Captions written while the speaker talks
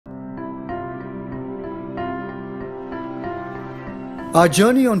Our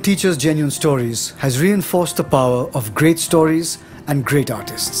journey on Teachers' Genuine Stories has reinforced the power of great stories and great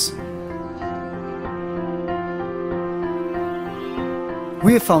artists.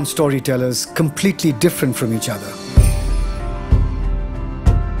 We have found storytellers completely different from each other.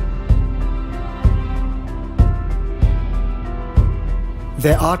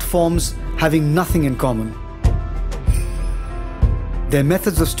 Their art forms having nothing in common. Their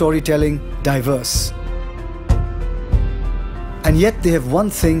methods of storytelling diverse. And yet they have one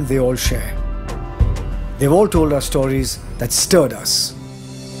thing they all share. They've all told us stories that stirred us,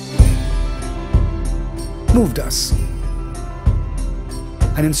 moved us,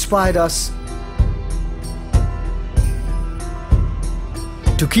 and inspired us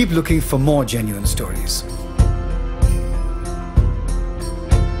to keep looking for more genuine stories.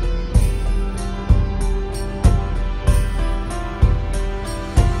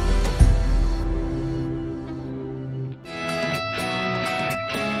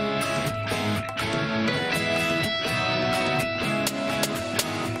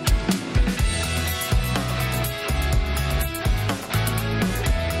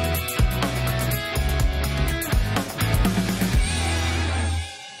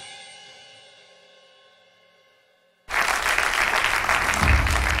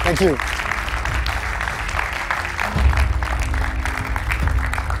 Thank you.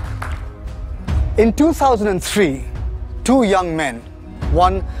 In 2003, two young men,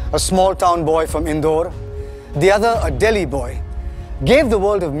 one a small town boy from Indore, the other a Delhi boy, gave the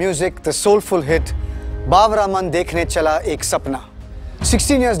world of music the soulful hit Bawra Man Dekhne Chala Ek Sapna.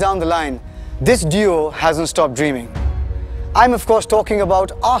 16 years down the line, this duo hasn't stopped dreaming. I'm of course talking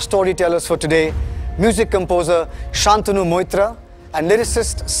about our storytellers for today, music composer Shantanu Moitra and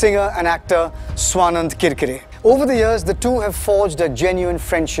lyricist, singer and actor Swanand Kirkire. Over the years, the two have forged a genuine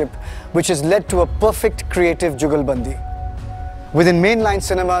friendship which has led to a perfect creative jugalbandi. Within mainline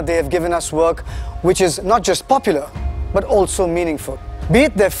cinema, they have given us work which is not just popular, but also meaningful. Be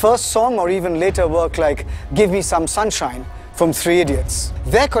it their first song or even later work like Give Me Some Sunshine from Three Idiots.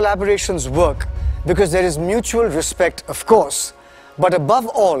 Their collaborations work because there is mutual respect, of course, but above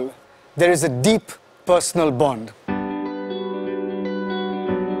all, there is a deep personal bond.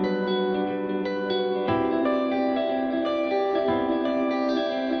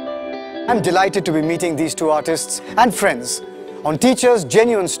 I'm delighted to be meeting these two artists and friends on Teachers'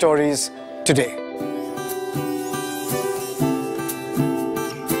 Genuine Stories today.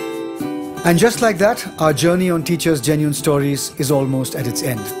 And just like that, our journey on Teachers' Genuine Stories is almost at its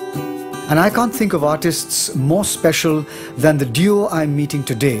end. And I can't think of artists more special than the duo I'm meeting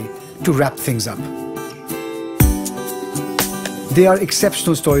today to wrap things up. They are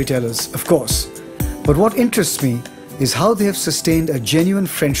exceptional storytellers, of course, but what interests me is how they have sustained a genuine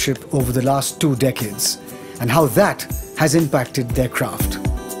friendship over the last 2 decades and how that has impacted their craft.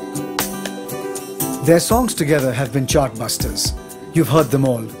 Their songs together have been chartbusters. You've heard them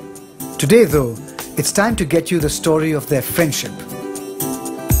all. Today, though, it's time to get you the story of their friendship.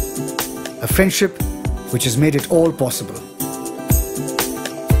 A friendship which has made it all possible.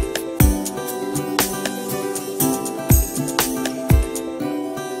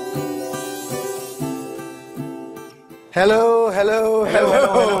 Hello.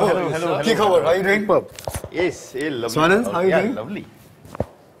 Ki khabar? How are you doing? Yes, lovely. Swanand, how are you doing? Lovely.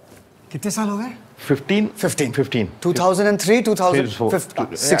 Kitne saal ho gaye? 15. 2003,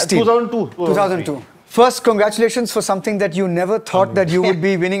 2016. 2002. First, congratulations for something that you never thought that you would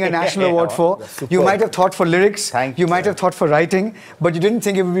be winning a national award for. You might have thought for lyrics, you might have thought for writing, but you didn't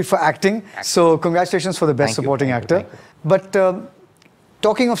think it would be for acting. So congratulations for the best supporting actor. But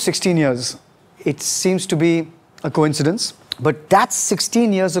talking of 16 years, it seems to be a coincidence, but that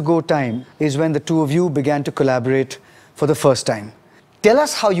 16 years ago time is when the two of you began to collaborate for the first time. Tell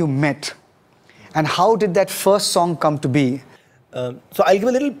us how you met and how did that first song come to be? So I'll give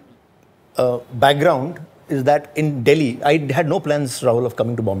a little background, is that in Delhi, I had no plans, Rahul, of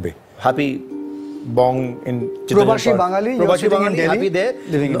coming to Bombay. Happy Bong in Probashi Bangali, you're sitting in Delhi, happy there.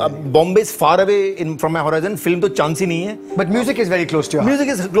 Living in Delhi. Bombay is far away from my horizon, film to chance hi nahi hai. But music is very close to your heart.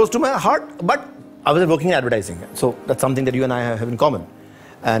 Music is close to my heart, but I was working in advertising, so that's something that you and I have in common.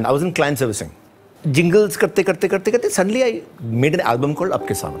 And I was in client servicing. Jingles karte, suddenly I made an album called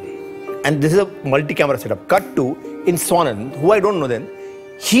Apke Saamne. And this is a multi-camera setup. Cut to, in Swanand, who I don't know then,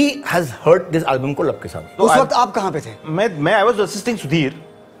 he has heard this album called Apke Saamne. उस वक्त आप कहाँ पे थे? I was assisting Sudhir.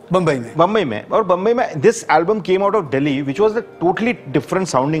 Bombay में. और Bombay में, this album came out of Delhi, which was a totally different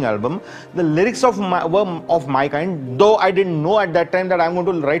sounding album. The lyrics were of my kind, though I didn't know at that time that I'm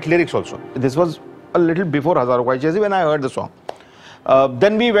going to write lyrics also. This was a little before Hazaro Khwahishein when I heard the song.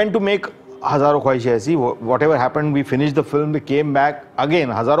 Then we went to make Hazaro Khwaishein Aisi, whatever happened, we finished the film, we came back. Again,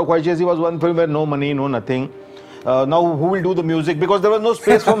 Hazaro Khwaishein Aisi was one film where no money, no nothing. Now who will do the music? Because there was no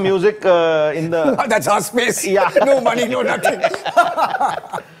space for music in the... That's our space. Yeah. No money, no nothing.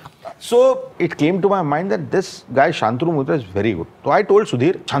 So it came to my mind that this guy Shantanu Moitra is very good. So I told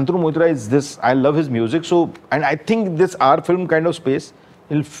Sudhir, Shantanu Moitra is this, I love his music, so, and I think this our film kind of space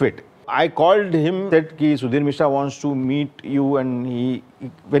will fit. I called him, said ki Sudhir Mishra wants to meet you and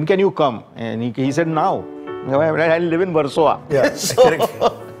when can you come? And he said now. I live in Warsaw. Yeah, so,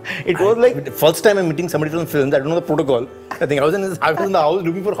 it was like... The first time I'm meeting somebody from films, I don't know the protocol. I think I was in the house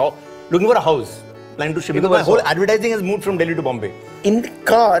looking for a house. Planning to ship. Because my whole advertising has moved from Delhi to Bombay. In the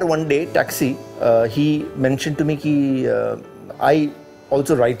car one day, taxi, he mentioned to me that I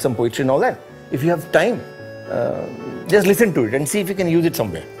also write some poetry and all that. If you have time, just listen to it and see if you can use it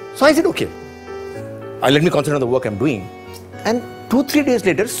somewhere. So I said, okay. Let me concentrate on the work I'm doing. And 2-3 days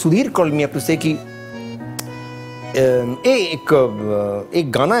later, Sudhir called me up to say कि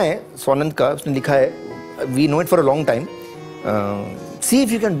एक गाना है स्वानंद का, उसने लिखा है, we know it for a long time. See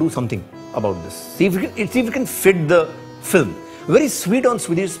if you can do something about this. See if you can fit the film. Very sweet on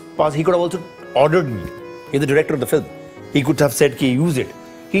Sudhir's part. He could have also ordered me. He's the director of the film. He could have said, "Ki use it."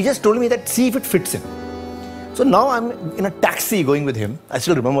 He just told me that see if it fits in. So now I'm in a taxi going with him. I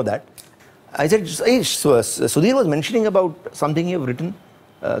still remember that. I said, "Hey, Sudhir was mentioning about something you have written.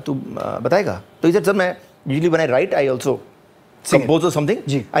 Tu batayega?" So he said, usually when I write, I also compose or something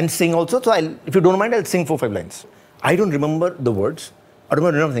and sing also. So if you don't mind, I'll sing 4-5 lines. I don't remember the words. I don't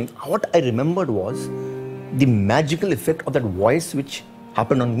remember anything. What I remembered was the magical effect of that voice which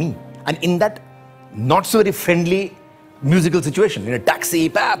happened on me. And in that not so very friendly musical situation, in a taxi,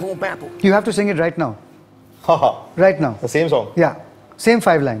 pa-poo, pa-poo. You have to sing it right now. Haha. Right now. The same song. Yeah. Same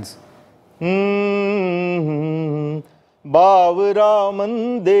 5 lines. बावरा मन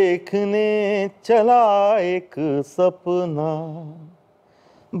देखने चला एक सपना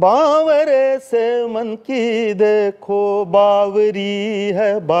बावरे से मन की देखो बावरी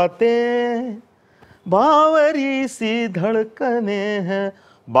है बातें बावरी सी धड़कने हैं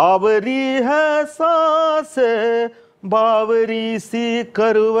बावरी है सांसें बावरी सी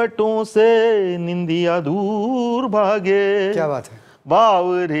करवटों से निंदिया दूर भागे क्या बात है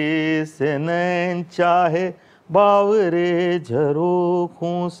बावरे से नैन चाहे बावरे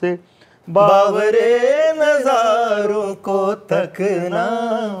झरोखों से बावरे नजारों को तकना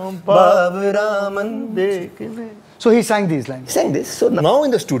बावरा मन देखने. So he sang these lines. He sang this. So now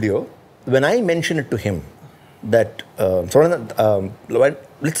in the studio, when I mention it to him, that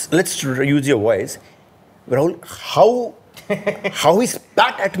let's use your voice, Rahul, how he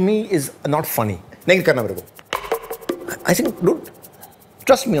spat at me is not funny. नहीं करना मेरे को. I think, dude,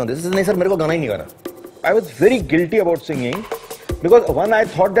 trust me on this. नहीं sir मेरे को गाना ही नहीं गाना. I was very guilty about singing because one, I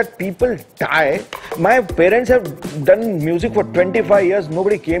thought that people die. My parents have done music for 25 years.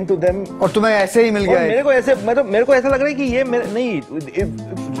 Nobody came to them. और तुम्हें ऐसे ही मिल गया है. मेरे को ऐसा लग रहा है कि ये नहीं.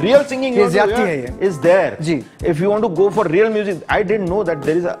 Real singing is there. Ji. If you want to go for real music, I didn't know that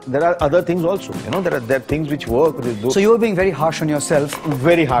there are other things also. You know, there are things which work. So you were being very harsh on yourself.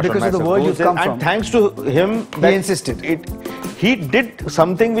 Very harsh because on myself. Because of the world you've come from. And thanks to him, he insisted. He did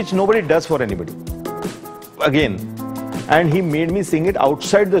something which nobody does for anybody. Again, and he made me sing it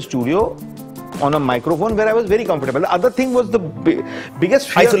outside the studio on a microphone where I was very comfortable. The other thing was the biggest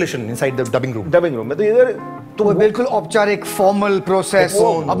fear. Isolation inside the dubbing room. Dubbing room. तो इधर तो बिल्कुल औपचारिक formal process.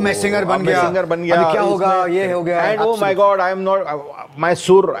 अब मैं singer बन गया. अभी क्या होगा? ये हो गया. And oh my God, I am not my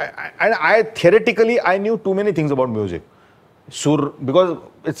sur. And I theoretically I knew too many things about music. Sur, because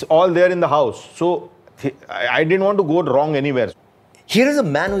it's all there in the house. So I didn't want to go wrong anywhere. Here is a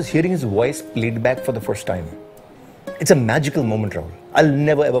man who's hearing his voice played back for the first time. It's a magical moment, Rahul. I'll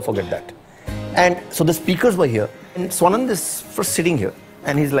never ever forget that. And so the speakers were here, and Swanand is first sitting here,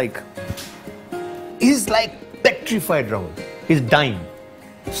 and he's like petrified, Rahul. He's dying.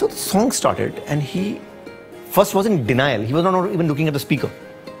 So the song started, and he first was in denial. He was not even looking at the speaker.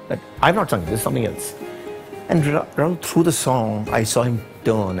 That I've not sung this is something else. And Rahul, through the song, I saw him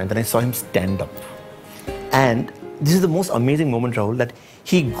turn, and then I saw him stand up. And this is the most amazing moment, Rahul, that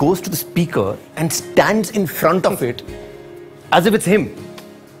he goes to the speaker and stands in front of it as if it's him.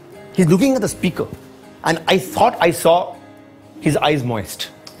 He's looking at the speaker. And I thought I saw his eyes moist,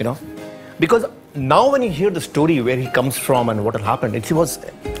 you know. Because now when you hear the story where he comes from and what had happened, it was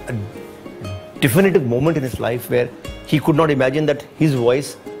a definitive moment in his life where he could not imagine that his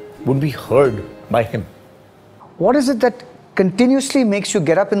voice would be heard by him. What is it that continuously makes you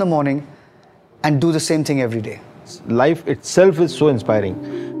get up in the morning and do the same thing every day? Life itself is so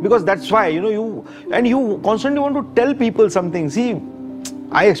inspiring because that's why, you know, you constantly want to tell people something. See,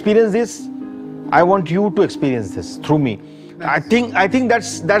 I experienced this I want you to experience this through me. I think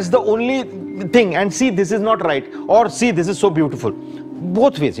that's the only thing. And see, this is not right, or see, this is so beautiful.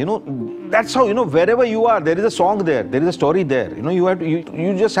 Both ways, you know. That's how, you know, wherever you are, there is a song there, there is a story there. You know,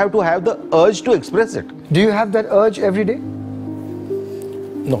 you just have to have the urge to express it. Do you have that urge every day?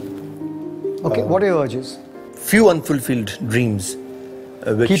 No. Okay, what are your urges? Few unfulfilled dreams.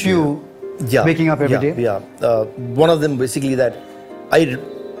 Which keep you waking up every day? Yeah. One of them basically that I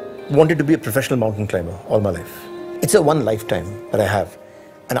wanted to be a professional mountain climber all my life. It's a one lifetime that I have.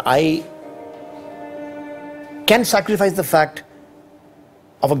 And I can sacrifice the fact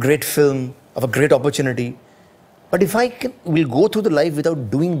of a great film, of a great opportunity. But if I will go through the life without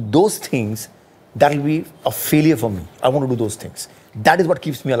doing those things, that will be a failure for me. I want to do those things. That is what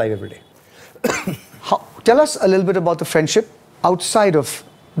keeps me alive every day. Tell us a little bit about the friendship outside of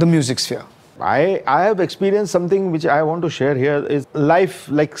the music sphere. I have experienced something which I want to share here. Is life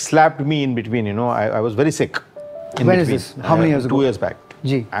like slapped me in between, you know. I was very sick. When is this? How many years ago? 2 years back.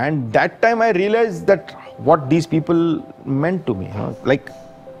 Gee. And that time I realized that what these people meant to me, you know, like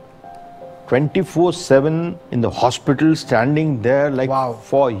 24/7 in the hospital, standing there, like wow.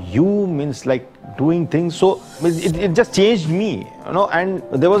 For you means like doing things. So it just changed me, you know. And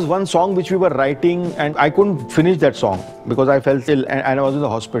there was one song which we were writing, and I couldn't finish that song because I felt ill and I was in the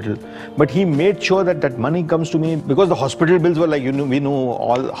hospital. But he made sure that that money comes to me, because the hospital bills were like, you know, we know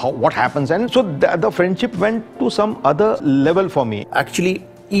all what happens. And so the friendship went to some other level for me. Actually,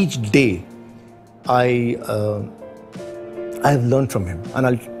 each day I have learned from him, and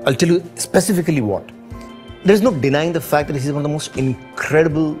I'll tell you specifically what. There is no denying the fact that he's one of the most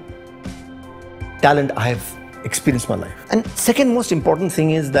incredible talent I have experienced in my life. And second most important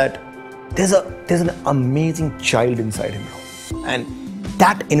thing is that there's an amazing child inside him now, and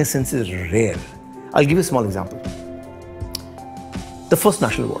that innocence is rare. I'll give you a small example. The first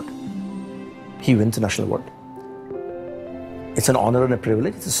national award, he wins a national award. It's an honor and a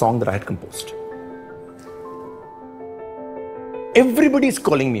privilege. It's a song that I had composed. Everybody is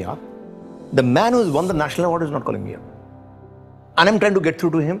calling me up. The man who has won the national award is not calling me up. And I'm trying to get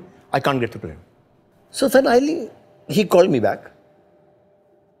through to him. I can't get through to him. So finally, he called me back.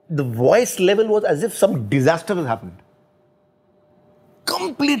 The voice level was as if some disaster has happened.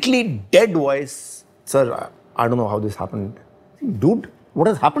 Completely dead voice. Sir, I don't know how this happened. Dude, what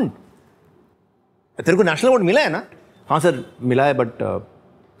has happened? तेरे को national award मिला है ना? हाँ sir, मिला है, but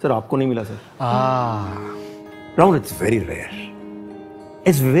sir, आपको नहीं मिला sir. Rahul, it's very rare.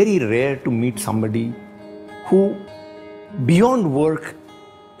 It's very rare to meet somebody who, beyond work,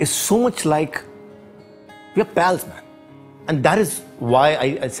 is so much like, we are pals, man. And that is why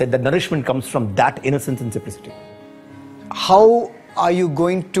I said that nourishment comes from that innocence and simplicity. How are you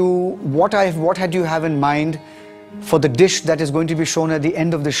going to, what had you have in mind for the dish that is going to be shown at the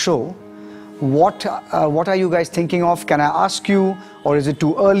end of the show? What are you guys thinking of? Can I ask you, or is it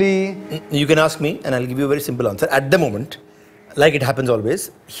too early? You can ask me, and I'll give you a very simple answer. At the moment, like it happens always,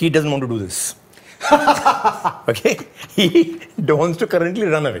 he doesn't want to do this. Okay? He wants to currently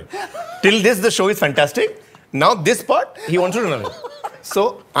run away. Till this, the show is fantastic. Now this part, he wants to run away.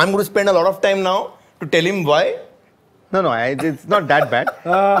 So I'm going to spend a lot of time now to tell him why. No, it's not that bad.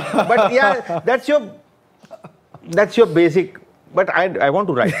 But yeah, that's your basic. But I want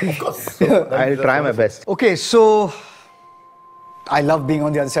to write. Of course. So I'll try my best. Okay, so I love being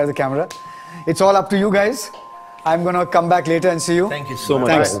on the other side of the camera. It's all up to you guys. I'm going to come back later and see you. Thank you so much.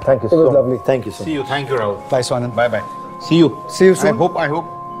 Thanks. Thank you so much. It was lovely. Thank you so much. See you. Thank you, Rahul. Bye, Swanand. Bye-bye. See you. See you soon. I hope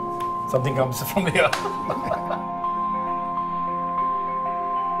Something comes from here.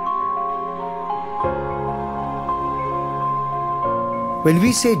 When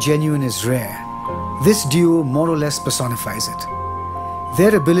we say genuine is rare, this duo more or less personifies it.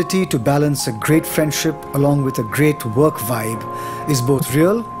 Their ability to balance a great friendship along with a great work vibe is both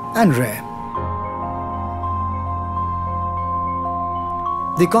real and rare.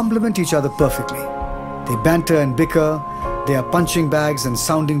 They complement each other perfectly. They banter and bicker. They are punching bags and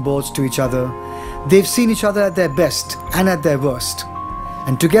sounding boards to each other. They've seen each other at their best and at their worst,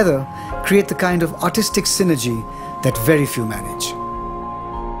 and together create the kind of artistic synergy that very few manage.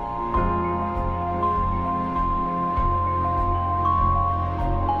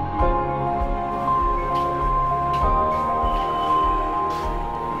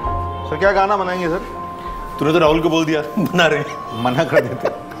 So क्या गाना बनाएंगे sir? तूने तो राहुल को बोल दिया बना रहे. मना कर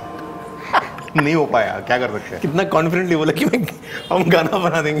देते. नहीं हो पाया, क्या कर सकते हैं? कितना कॉन्फिडेंटली बोला कि हम गाना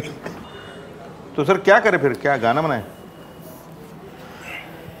बना देंगे. तो सर क्या करें फिर? क्या गाना बनाएं?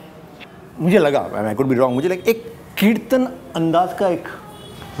 मुझे लगा, I could be wrong, मुझे लगा एक कीर्तन अंदाज का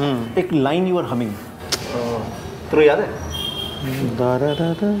एक लाइन यू आर हमिंग. तो याद है?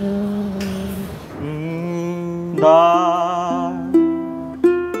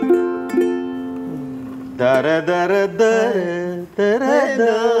 Dara dara dara dara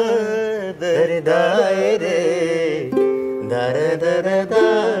dara dara re dara dara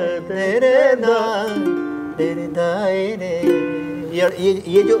dara dara re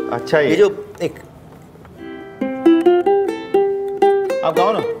ये जो अच्छा ये जो एक आप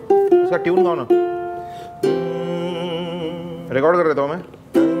गाओ ना उसका ट्यून गाओ ना रिकॉर्ड कर देता हूँ मैं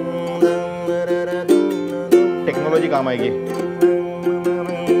टेक्नोलॉजी काम आएगी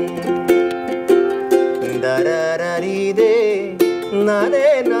दरारी दे नारे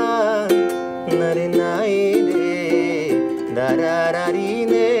ना नारे नाई दे दरारी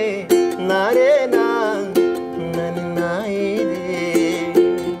ने नारे ना नारे नाई दे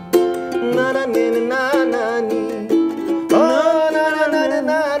नारा ने ना नानी ओ नारा ना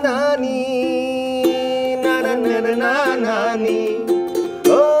ना नानी नारा ने ना नानी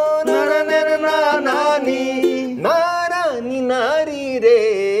ओ नारा ने ना नानी नारा नी नारी रे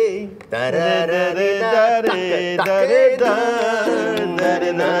दरारे दरे दरे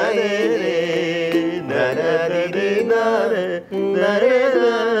दरे नारे दरारी नारे दरे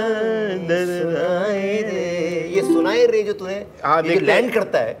दरे ये सुनाई रे जो तूने ये लैंड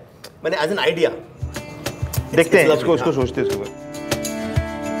करता है मैंने एज एन आइडिया देखते हैं उसको सोचते हैं इसको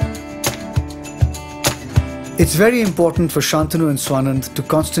It's very important for Shantanu and Swanand to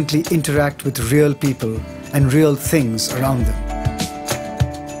constantly interact with real people and real things around them.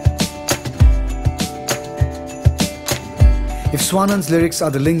 If Swanand's lyrics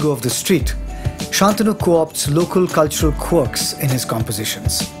are the lingo of the street, Shantanu co-opts local cultural quirks in his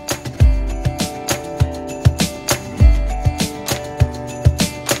compositions.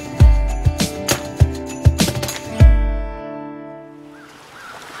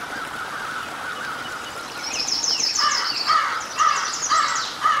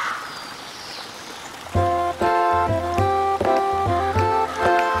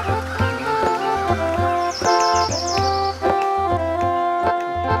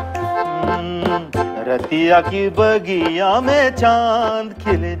 Ratia की बगिया में चांद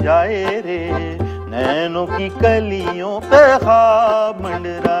खिल जाए रे नैनों की कलियों पे ख्वाब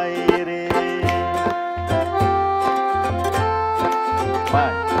मंडराए रे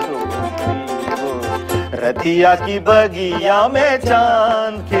रतिया की बगिया में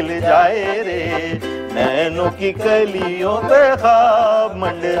चांद खिल जाए रे नैनों की कलियों पे ख्वाब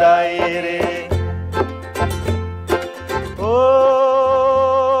मंडराए रे ओ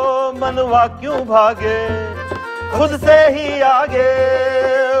मनवा क्यों भागे खुद से ही आगे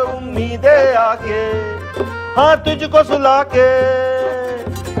उम्मीदें आगे हाँ तुझको सुला के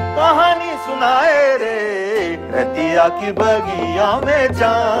कहानी सुनाए रे रतिया की बगिया में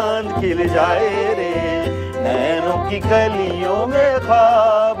चांद खिल जाए रे नैनों की कलियों में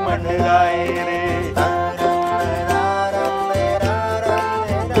ख्वाब मंडराए रे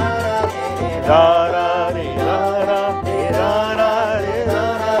रारा रे रारा रे रारा रे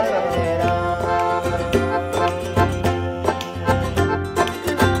रारा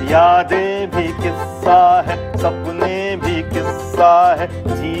यादें भी किस्सा है सपने भी किस्सा है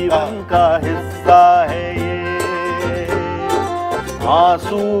जीवन का हिस्सा है ये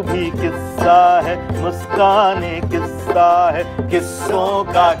आंसू भी किस्सा है मुस्काने किस्सा है किस्सों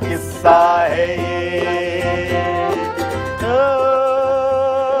का किस्सा है ये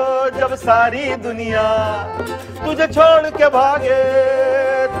जब सारी दुनिया तुझे छोड़ के भागे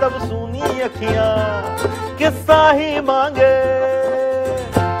तब सुनी अखियां किस्सा ही मांगे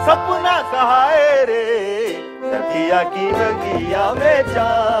सपना कहाए रे रतिया की बगिया में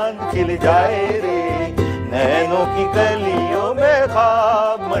चांद खिल जाए रे नैनों की कलियों में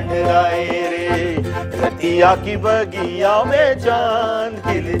ख्वाब मंडराए रे रतिया की बगिया में चांद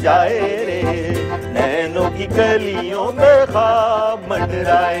खिल जाए रे नैनों की कलियों में ख्वाब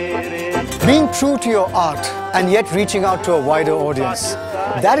मंडराए रे Being true to your art and yet reaching out to a wider audience,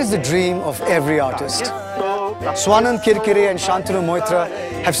 that is the dream of every artist. Swanand Kirkire and Shantanu Moitra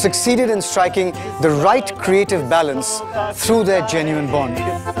have succeeded in striking the right creative balance through their genuine bond.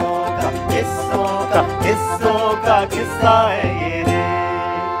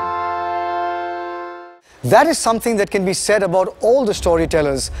 That is something that can be said about all the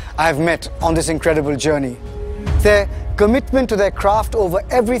storytellers I have met on this incredible journey. Their commitment to their craft over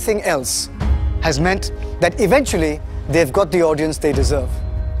everything else has meant that eventually they've got the audience they deserve.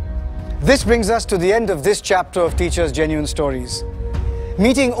 This brings us to the end of this chapter of Teacher's Genuine Stories.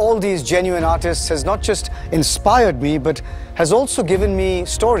 Meeting all these genuine artists has not just inspired me, but has also given me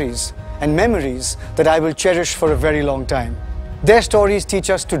stories and memories that I will cherish for a very long time. Their stories teach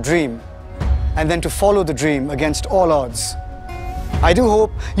us to dream, and then to follow the dream against all odds. I do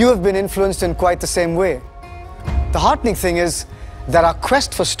hope you have been influenced in quite the same way. The heartening thing is that our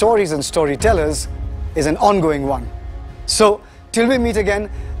quest for stories and storytellers is an ongoing one. So, till we meet again,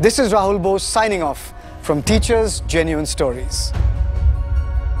 this is Rahul Bose signing off from Teachers Genuine Stories.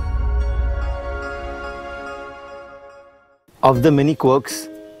 Of the many quirks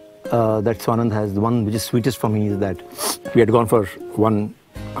that Swanand has, the one which is sweetest for me is that we had gone for one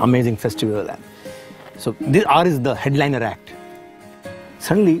amazing festival. So this R is the headliner act.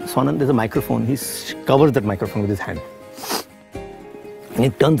 Suddenly, Swanand, there's a microphone. He covers that microphone with his hand. And he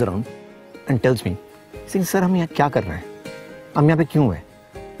turns around and tells me, he says, "Sir, हम यहाँ क्या कर रहे हैं? हम यहाँ पे क्यों हैं?"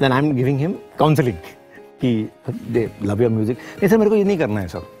 Then I'm giving him counseling. They love your music. नहीं सर, मेरे को ये नहीं करना है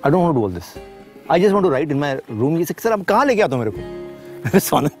sir. I don't want to do all this. I just want to write in my room. He said, "Sir, आप कहाँ लेके आते हो मेरे को?"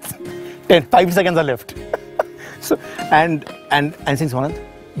 Swanand, 5 seconds are left. So and saying, Swanand,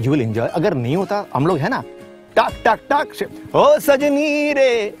 you will enjoy. अगर नहीं होता, हम लोग है ना, टाक टाक टाक, oh sajani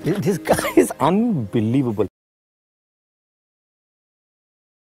re. This guy is unbelievable.